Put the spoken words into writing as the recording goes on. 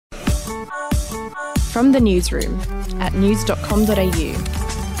From the newsroom at news.com.au.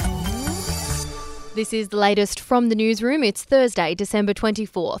 This is the latest from the newsroom. It's Thursday, December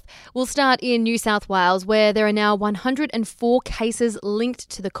 24th. We'll start in New South Wales, where there are now 104 cases linked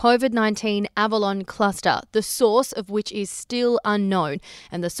to the COVID-19 Avalon cluster, the source of which is still unknown.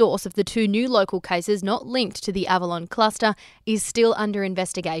 And the source of the 2 new local cases not linked to the Avalon cluster is still under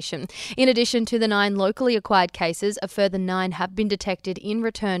investigation. In addition to the 9 locally acquired cases, a further 9 have been detected in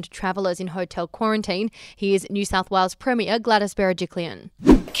returned travellers in hotel quarantine. Here's New South Wales Premier Gladys Berejiklian.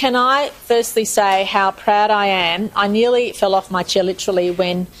 Can I firstly say how proud I am? I nearly fell off my chair literally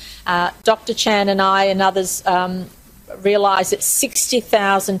when Dr. Chan and I and others realised that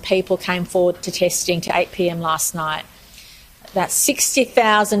 60,000 people came forward to testing to 8 p.m. last night. That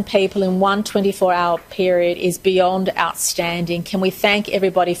 60,000 people in one 24-hour period is beyond outstanding. Can we thank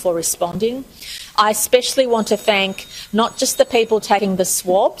everybody for responding? I especially want to thank not just the people taking the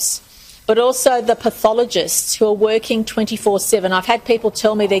swabs, but also the pathologists who are working 24/7. I've had people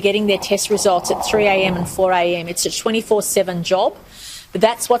tell me they're getting their test results at 3 a.m. and 4 a.m. It's a 24/7 job, but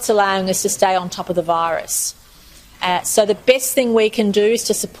that's what's allowing us to stay on top of the virus. So the best thing we can do is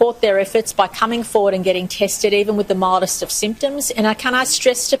to support their efforts by coming forward and getting tested, even with the mildest of symptoms. And can I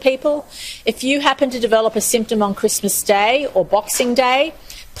stress to people, if you happen to develop a symptom on Christmas Day or Boxing Day,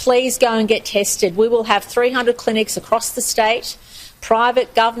 please go and get tested. We will have 300 clinics across the state,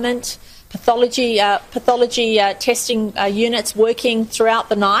 private, government, pathology testing units working throughout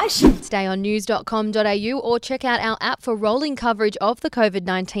the night. Stay on news.com.au or check out our app for rolling coverage of the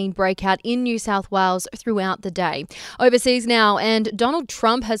COVID-19 breakout in New South Wales throughout the day. Overseas now, and Donald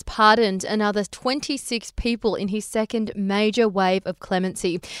Trump has pardoned another 26 people in his second major wave of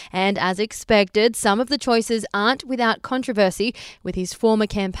clemency. And as expected, some of the choices aren't without controversy, with his former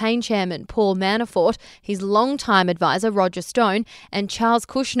campaign chairman Paul Manafort, his longtime advisor Roger Stone, and Charles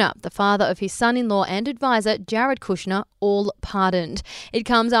Kushner, the father of his son-in-law and advisor Jared Kushner, all pardoned. It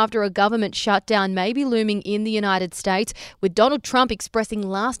comes after a government shutdown may be looming in the United States, with Donald Trump expressing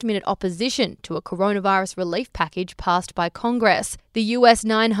last-minute opposition to a coronavirus relief package passed by Congress. The US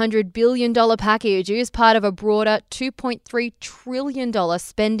 $900 billion package is part of a broader $2.3 trillion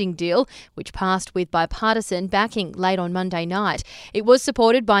spending deal, which passed with bipartisan backing late on Monday night. It was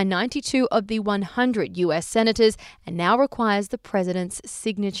supported by 92 of the 100 US senators and now requires the president's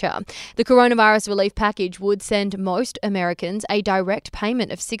signature. The coronavirus relief package would send most Americans a direct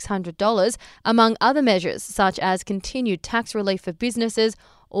payment of $600, among other measures such as continued tax relief for businesses.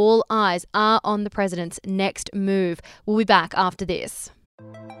 All eyes are on the president's next move. We'll be back after this.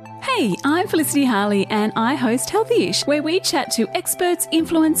 Hey, I'm Felicity Harley and I host Healthyish, where we chat to experts,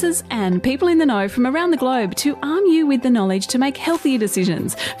 influencers and people in the know from around the globe to arm you with the knowledge to make healthier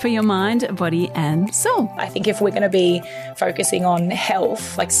decisions for your mind, body and soul. I think if we're going to be focusing on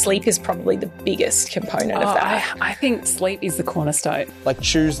health, like sleep is probably the biggest component of that. I think sleep is the cornerstone. Like,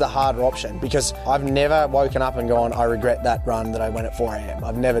 choose the harder option, because I've never woken up and gone, I regret that run that I went at 4 a.m.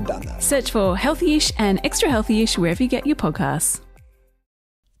 I've never done that. Search for Healthyish and Extra Healthyish wherever you get your podcasts.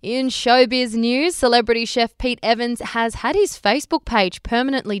 In showbiz news, celebrity chef Pete Evans has had his Facebook page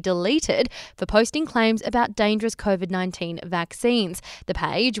permanently deleted for posting claims about dangerous COVID-19 vaccines. The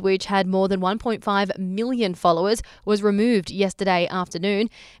page, which had more than 1.5 million followers, was removed yesterday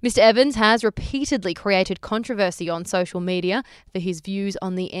afternoon. Mr. Evans has repeatedly created controversy on social media for his views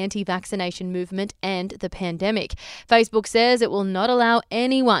on the anti-vaccination movement and the pandemic. Facebook says it will not allow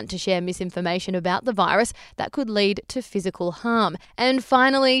anyone to share misinformation about the virus that could lead to physical harm. And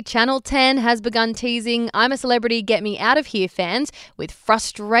finally, Channel 10 has begun teasing I'm a Celebrity, Get Me Out of Here fans with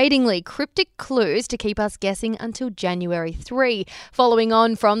frustratingly cryptic clues to keep us guessing until January 3. Following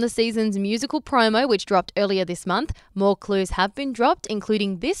on from the season's musical promo, which dropped earlier this month, more clues have been dropped,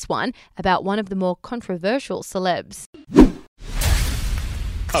 including this one about one of the more controversial celebs.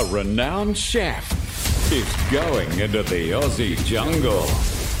 A renowned chef is going into the Aussie jungle.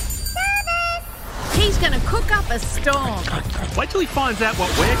 He's going to cook up a storm. Wait till he finds out what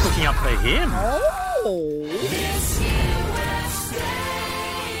we're cooking up for him.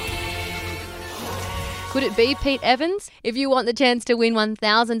 Could it be Pete Evans? If you want the chance to win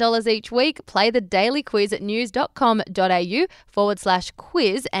 $1,000 each week, play the daily quiz at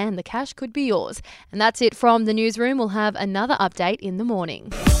news.com.au/quiz and the cash could be yours. And that's it from the newsroom. We'll have another update in the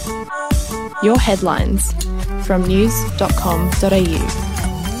morning. Your headlines from news.com.au.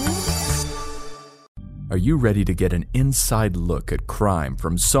 Are you ready to get an inside look at crime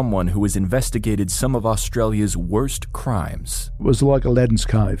from someone who has investigated some of Australia's worst crimes? It was like Aladdin's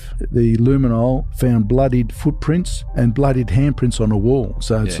Cave. The luminol found bloodied footprints and bloodied handprints on a wall,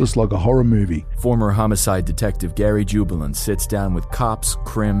 so it's just like a horror movie. Former homicide detective Gary Jubilant sits down with cops,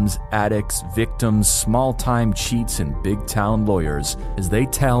 crims, addicts, victims, small-time cheats, and big-town lawyers as they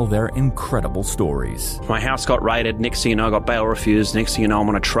tell their incredible stories. My house got raided. Next thing you know, I got bail refused. Next thing you know, I'm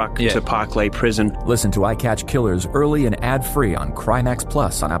on a truck to Parklea Prison. Listen to I Catch Killers early and ad-free on Crimex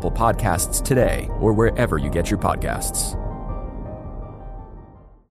Plus on Apple Podcasts today or wherever you get your podcasts.